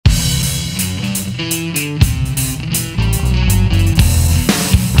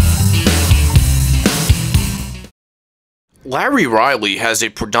Larry Riley has a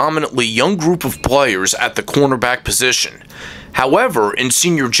predominantly young group of players at the cornerback position. However, in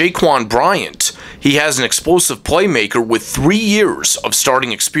senior Jaquan Bryant, he has an explosive playmaker with 3 years of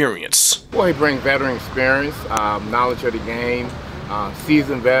starting experience. Well, he brings veteran experience, knowledge of the game,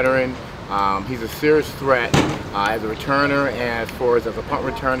 seasoned veteran. He's a serious threat as a returner, as far as a punt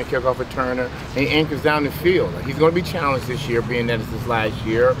returner, kickoff returner, and he anchors down the field. He's going to be challenged this year, being that it's his last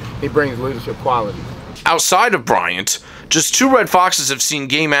year. He brings leadership qualities. Outside of Bryant, just 2 Red Foxes have seen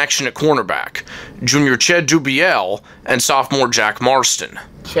game action at cornerback, junior Ched Dubiel and sophomore Jack Marston.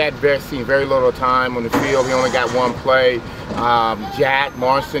 Chad seen very little time on the field. He only got 1 play. Jack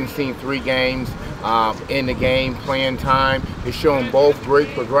Marston seen 3 games in the game, playing time. They're showing both great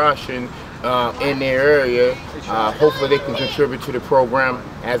progression in their area. Hopefully they can contribute to the program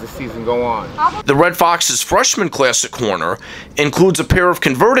as the season goes on. The Red Foxes' freshman class at corner includes a pair of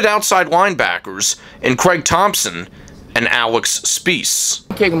converted outside linebackers in Craig Thompson and Alex Speece.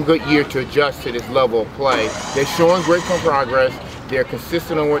 It'll take them a good year to adjust to this level of play. They're showing great progress. They're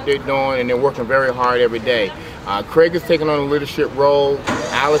consistent on what they're doing, and they're working very hard every day. Craig is taking on a leadership role.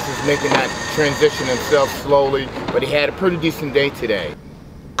 Alex is making that transition himself slowly, but he had a pretty decent day today.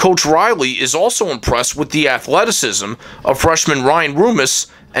 Coach Riley is also impressed with the athleticism of freshmen Ryan Rumis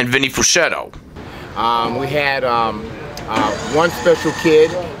and Vinny Fruscietto. We had one special kid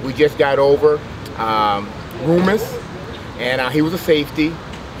we just got over, Rumis, and he was a safety.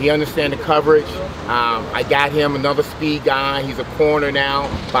 He understands the coverage. I got him another speed guy. He's a corner now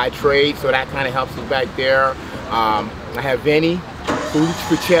by trade, so that kind of helps us back there. I have Vinny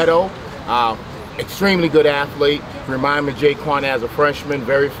Fruscietto, extremely good athlete. Remind me of Jaquan as a freshman,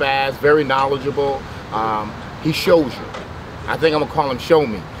 very fast, very knowledgeable. He shows you. I think I'm gonna call him Show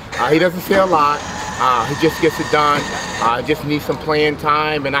Me. He doesn't say a lot. He just gets it done. Just needs some playing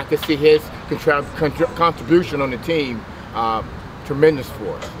time, and I can see his contribution on the team. Tremendous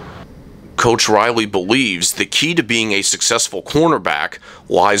for us. Coach Riley believes the key to being a successful cornerback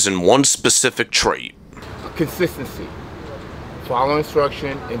lies in one specific trait. Consistency. Follow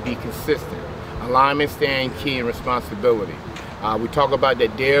instruction and be consistent. Alignment staying key and responsibility. We talk about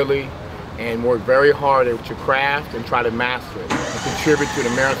that daily and work very hard at your craft and try to master it and contribute to the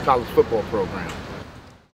Marist College football program.